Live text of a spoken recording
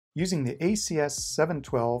Using the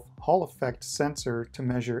ACS712 Hall effect sensor to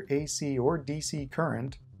measure AC or DC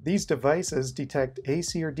current, these devices detect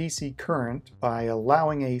AC or DC current by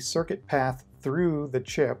allowing a circuit path through the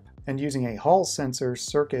chip and using a Hall sensor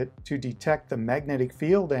circuit to detect the magnetic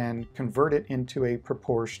field and convert it into a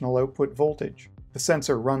proportional output voltage. The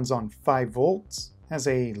sensor runs on 5 volts, has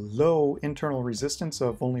a low internal resistance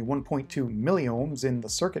of only 1.2 milliohms in the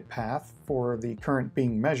circuit path for the current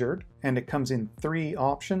being measured, and it comes in 3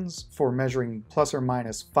 options for measuring plus or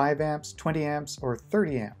minus 5 amps, 20 amps, or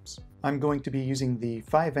 30 amps. I'm going to be using the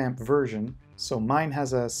 5 amp version, so mine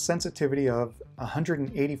has a sensitivity of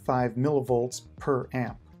 185 millivolts per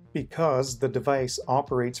amp. Because the device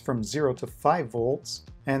operates from 0 to 5 volts,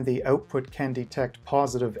 and the output can detect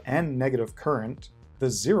positive and negative current, the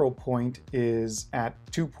 0 point is at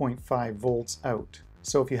 2.5 volts out.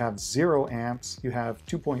 So if you have 0 amps, you have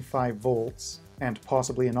 2.5 volts and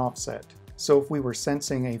possibly an offset. So if we were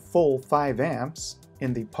sensing a full 5 amps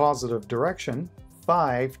in the positive direction,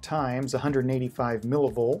 5 times 185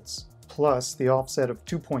 millivolts plus the offset of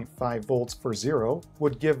 2.5 volts for 0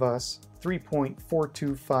 would give us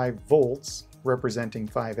 3.425 volts representing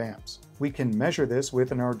 5 amps. We can measure this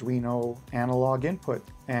with an Arduino analog input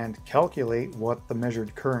and calculate what the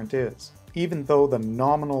measured current is. Even though the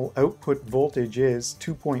nominal output voltage is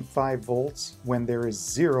 2.5 volts when there is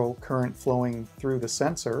 0 current flowing through the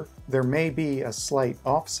sensor, there may be a slight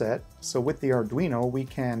offset. So with the Arduino, we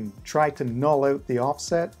can try to null out the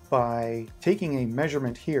offset by taking a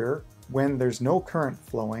measurement here when there's no current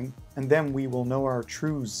flowing, and then we will know our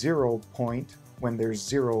true 0 point when there's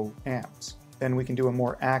 0 amps. Then we can do a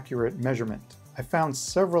more accurate measurement. I found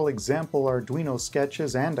several example Arduino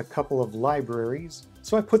sketches and a couple of libraries,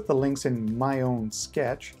 so I put the links in my own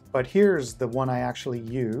sketch, but here's the one I actually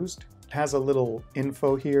used. It has a little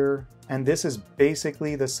info here, and this is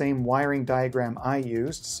basically the same wiring diagram I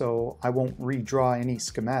used, so I won't redraw any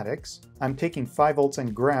schematics. I'm taking 5 volts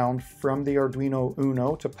and ground from the Arduino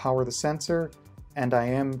Uno to power the sensor, and I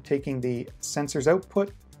am taking the sensor's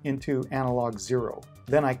output into analog 0.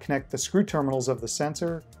 Then I connect the screw terminals of the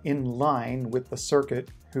sensor in line with the circuit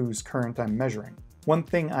whose current I'm measuring. One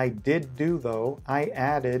thing I did do though, I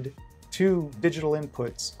added 2 digital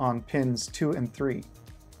inputs on pins 2 and 3.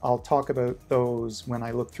 I'll talk about those when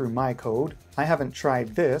I look through my code. I haven't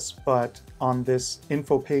tried this, but on this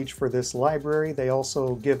info page for this library, they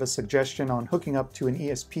also give a suggestion on hooking up to an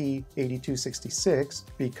ESP8266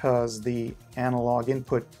 because the analog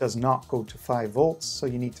input does not go to 5 volts, so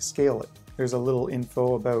you need to scale it. There's a little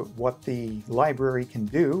info about what the library can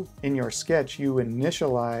do. In your sketch, you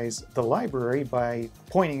initialize the library by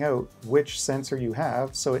pointing out which sensor you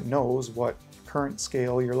have so it knows what current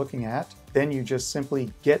scale you're looking at. Then you just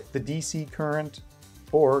simply get the DC current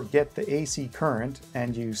or get the AC current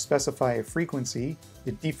and you specify a frequency.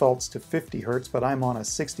 It defaults to 50 Hertz, but I'm on a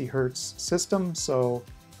 60 Hertz system, so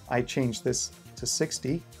I changed this to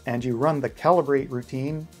 60. And you run the calibrate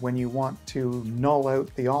routine when you want to null out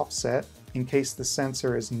the offset in case the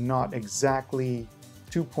sensor is not exactly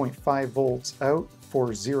 2.5 volts out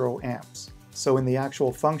for 0 amps. So in the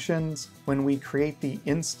actual functions, when we create the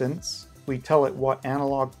instance, we tell it what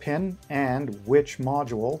analog pin and which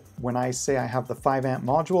module. When I say I have the 5 amp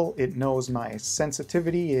module, it knows my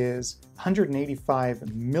sensitivity is 185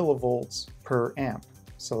 millivolts per amp.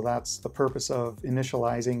 So that's the purpose of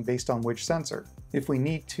initializing based on which sensor. If we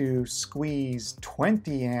need to squeeze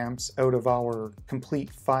 20 amps out of our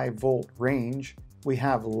complete 5 volt range, we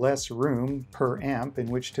have less room per amp in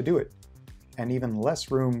which to do it. And even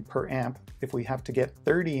less room per amp if we have to get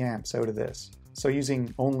 30 amps out of this. So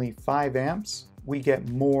using only 5 amps, we get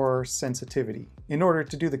more sensitivity. In order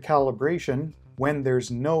to do the calibration, when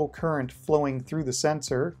there's no current flowing through the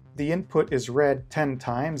sensor, the input is read 10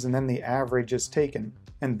 times and then the average is taken.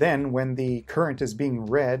 And then when the current is being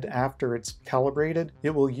read after it's calibrated,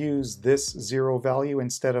 it will use this 0 value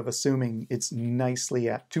instead of assuming it's nicely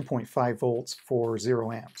at 2.5 volts for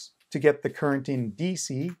 0 amps. To get the current in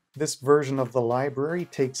DC, this version of the library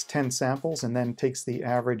takes 10 samples and then takes the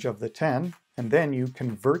average of the 10, and then you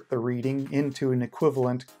convert the reading into an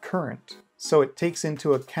equivalent current. So it takes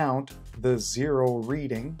into account the 0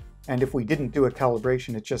 reading, and if we didn't do a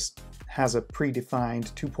calibration, it just has a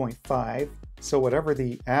predefined 2.5. So whatever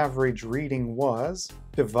the average reading was,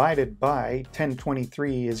 divided by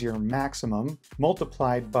 1023 is your maximum,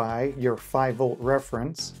 multiplied by your 5 volt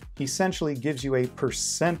reference, essentially gives you a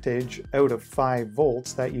percentage out of 5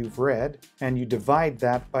 volts that you've read, and you divide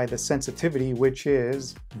that by the sensitivity, which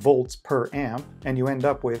is volts per amp, and you end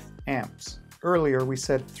up with amps. Earlier we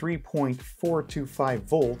said 3.425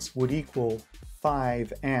 volts would equal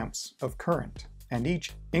 5 amps of current. and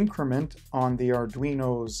each increment on the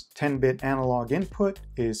Arduino's 10-bit analog input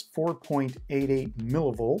is 4.88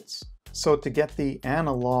 millivolts. So to get the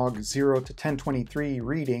analog 0 to 1023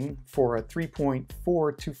 reading for a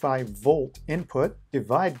 3.425 volt input,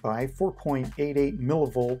 divide by 4.88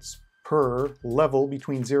 millivolts per level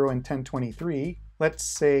between 0 and 1023, let's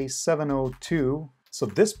say 702. So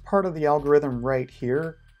this part of the algorithm right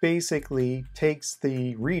here basically takes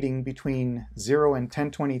the reading between 0 and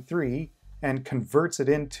 1023 and converts it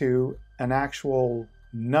into an actual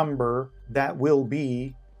number that will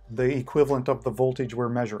be the equivalent of the voltage we're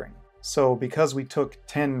measuring. So because we took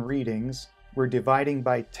 10 readings, we're dividing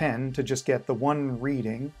by 10 to just get the one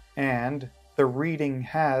reading, and the reading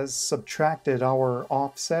has subtracted our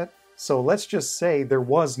offset. So let's just say there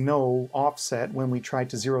was no offset when we tried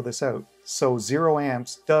to zero this out. So 0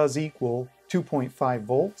 amps does equal 2.5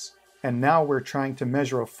 volts, and now we're trying to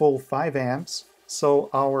measure a full 5 amps. So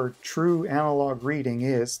our true analog reading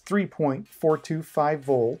is 3.425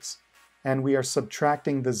 volts, and we are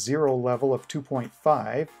subtracting the 0 level of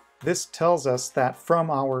 2.5. This tells us that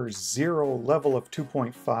from our 0 level of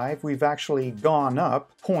 2.5, we've actually gone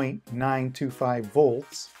up 0.925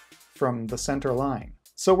 volts from the center line.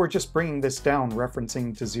 So we're just bringing this down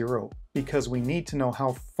referencing to 0, because we need to know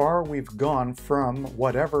how far we've gone from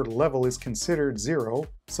whatever level is considered 0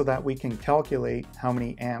 so that we can calculate how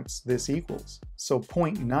many amps this equals. So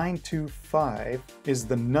 0.925 is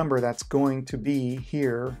the number that's going to be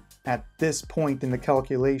here at this point in the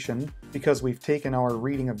calculation, because we've taken our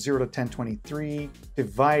reading of 0 to 1023,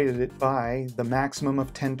 divided it by the maximum of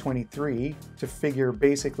 1023 to figure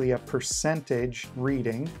basically a percentage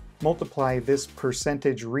reading, multiply this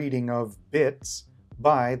percentage reading of bits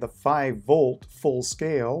by the 5 volt full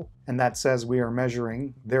scale, and that says we are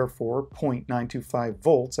measuring, therefore, 0.925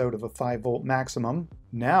 volts out of a 5 volt maximum.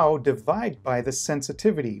 Now divide by the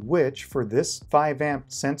sensitivity, which for this 5 amp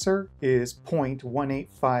sensor is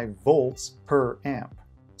 0.185 volts per amp.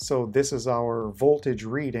 So this is our voltage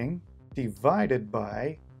reading divided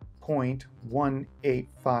by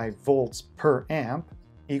 0.185 volts per amp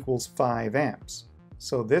equals 5 amps.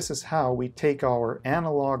 So this is how we take our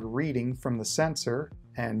analog reading from the sensor,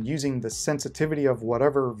 and using the sensitivity of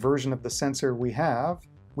whatever version of the sensor we have,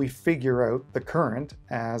 we figure out the current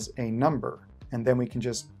as a number. And then we can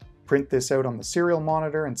just print this out on the serial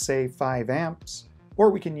monitor and say 5 amps, or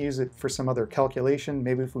we can use it for some other calculation,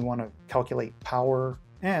 maybe if we want to calculate power.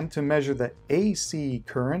 And to measure the AC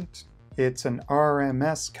current, it's an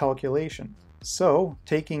RMS calculation. So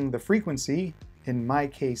taking the frequency, in my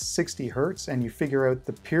case 60 hertz, and you figure out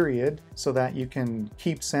the period so that you can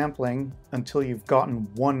keep sampling until you've gotten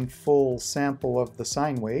one full sample of the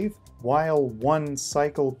sine wave. While one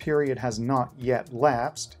cycle period has not yet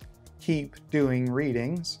lapsed, keep doing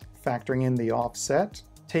readings, factoring in the offset.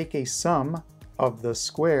 Take a sum of the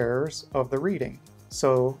squares of the reading.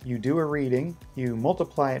 So you do a reading, you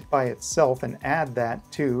multiply it by itself and add that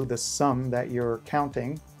to the sum that you're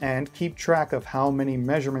counting, and keep track of how many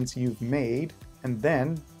measurements you've made. And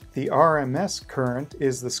then the RMS current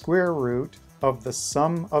is the square root of the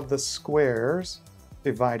sum of the squares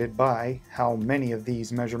divided by how many of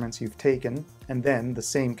these measurements you've taken, and then the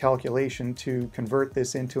same calculation to convert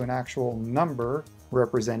this into an actual number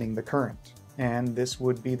representing the current. And this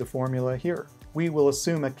would be the formula here. We will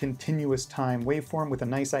assume a continuous time waveform with a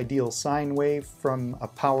nice ideal sine wave from a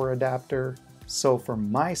power adapter. So for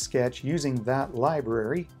my sketch using that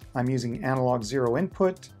library, I'm using analog 0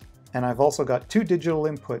 input, and I've also got 2 digital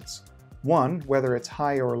inputs. One, whether it's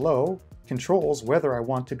high or low, controls whether I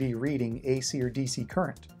want to be reading AC or DC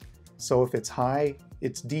current. So if it's high,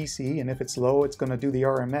 it's DC, and if it's low, it's going to do the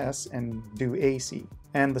RMS and do AC.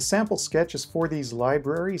 And the sample sketches for these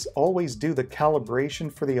libraries always do the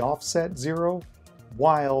calibration for the offset 0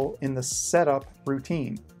 while in the setup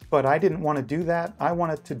routine. But I didn't want to do that. I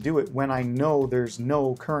wanted to do it when I know there's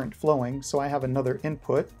no current flowing, so I have another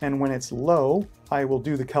input, and when it's low, I will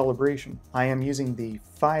do the calibration. I am using the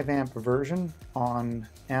 5 amp version on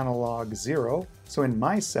analog 0. So in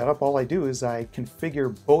my setup, all I do is I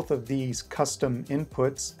configure both of these custom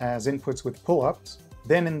inputs as inputs with pull-ups.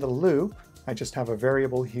 Then in the loop, I just have a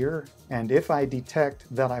variable here, and if I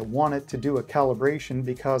detect that I want it to do a calibration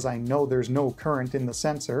because I know there's no current in the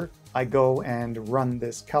sensor, I go and run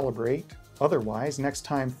this calibrate. Otherwise, next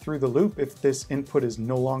time through the loop, if this input is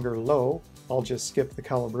no longer low, I'll just skip the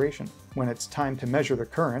calibration. When it's time to measure the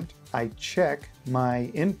current, I check my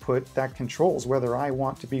input that controls whether I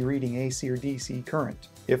want to be reading AC or DC current.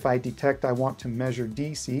 If I detect I want to measure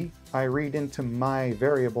DC, I read into my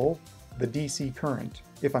variable the DC current.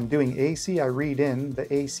 If I'm doing AC, I read in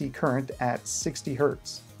the AC current at 60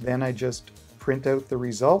 hertz. Then I just print out the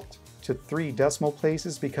result, to 3 decimal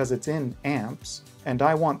places because it's in amps, and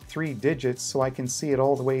I want 3 digits so I can see it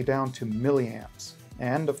all the way down to milliamps.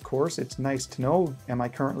 And of course, it's nice to know, am I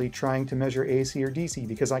currently trying to measure AC or DC,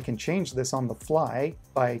 because I can change this on the fly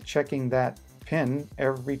by checking that pin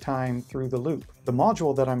every time through the loop. The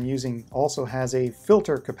module that I'm using also has a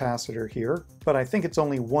filter capacitor here, but I think it's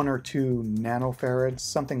only 1 or 2 nanofarads,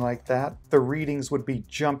 something like that. The readings would be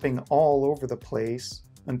jumping all over the place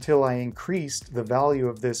until I increased the value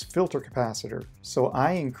of this filter capacitor. So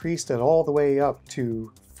I increased it all the way up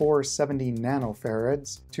to 470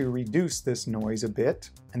 nanofarads to reduce this noise a bit,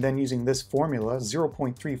 and then using this formula,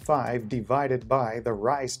 0.35 divided by the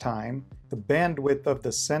rise time, the bandwidth of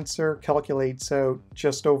the sensor calculates out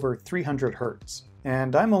just over 300 hertz.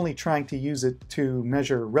 And I'm only trying to use it to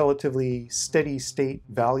measure relatively steady state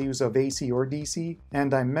values of AC or DC,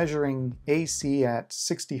 and I'm measuring AC at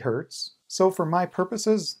 60 hertz. So for my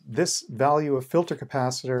purposes, this value of filter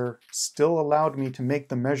capacitor still allowed me to make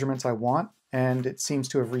the measurements I want, and it seems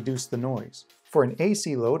to have reduced the noise. For an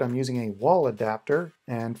AC load, I'm using a wall adapter,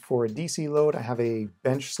 and for a DC load, I have a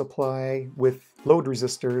bench supply with load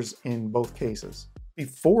resistors in both cases.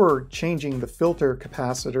 Before changing the filter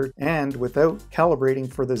capacitor and without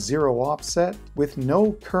calibrating for the 0 offset, with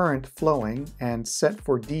no current flowing and set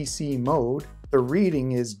for DC mode, the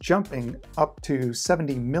reading is jumping up to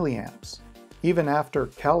 70 milliamps. Even after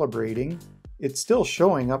calibrating, it's still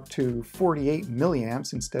showing up to 48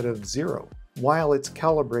 milliamps instead of 0. While it's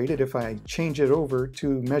calibrated, if I change it over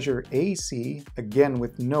to measure AC, again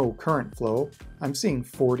with no current flow, I'm seeing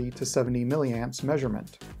 40 to 70 milliamps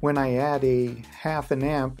measurement. When I add a half an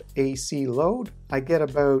amp AC load, I get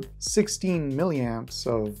about 16 milliamps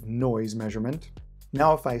of noise measurement.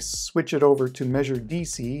 Now if I switch it over to measure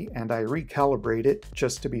DC and I recalibrate it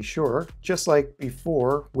just to be sure, just like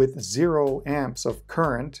before with 0 amps of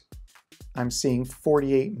current, I'm seeing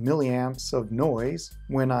 48 milliamps of noise.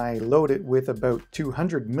 When I load it with about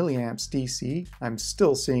 200 milliamps DC, I'm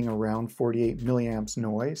still seeing around 48 milliamps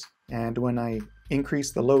noise. And when I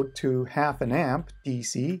increase the load to half an amp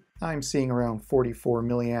DC, I'm seeing around 44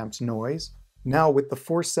 milliamps noise. Now with the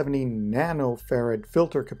 470 nanofarad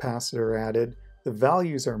filter capacitor added, the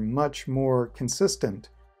values are much more consistent,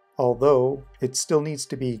 although it still needs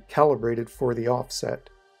to be calibrated for the offset.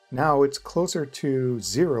 Now it's closer to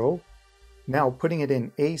 0. Now putting it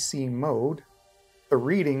in AC mode, the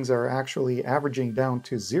readings are actually averaging down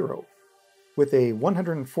to 0. With a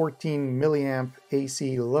 114 milliamp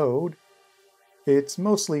AC load, it's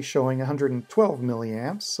mostly showing 112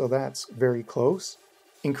 milliamps, so that's very close.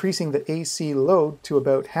 Increasing the AC load to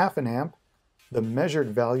about half an amp, the measured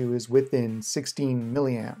value is within 16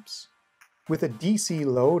 milliamps. With a DC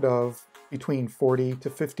load of between 40 to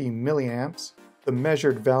 50 milliamps, the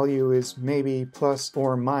measured value is maybe plus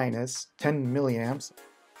or minus 10 milliamps.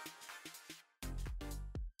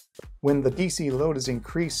 When the DC load is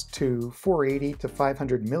increased to 480 to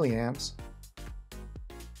 500 milliamps,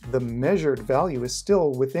 the measured value is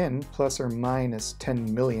still within plus or minus 10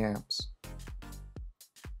 milliamps.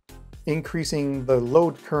 Increasing the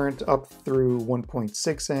load current up through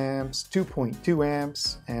 1.6 amps, 2.2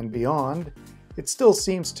 amps, and beyond, it still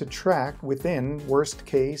seems to track within, worst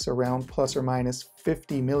case, around plus or minus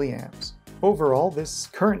 50 milliamps. Overall, this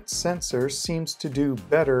current sensor seems to do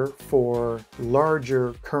better for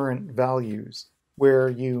larger current values, where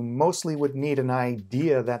you mostly would need an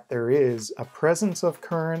idea that there is a presence of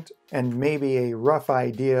current and maybe a rough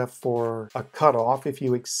idea for a cutoff if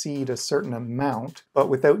you exceed a certain amount, but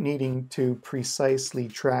without needing to precisely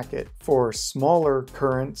track it. For smaller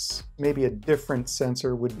currents, maybe a different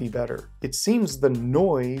sensor would be better. It seems the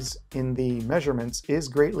noise in the measurements is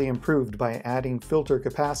greatly improved by adding filter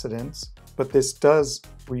capacitance, but this does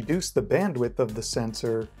reduce the bandwidth of the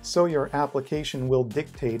sensor, so your application will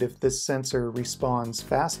dictate if this sensor responds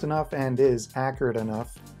fast enough and is accurate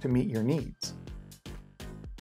enough to meet your needs.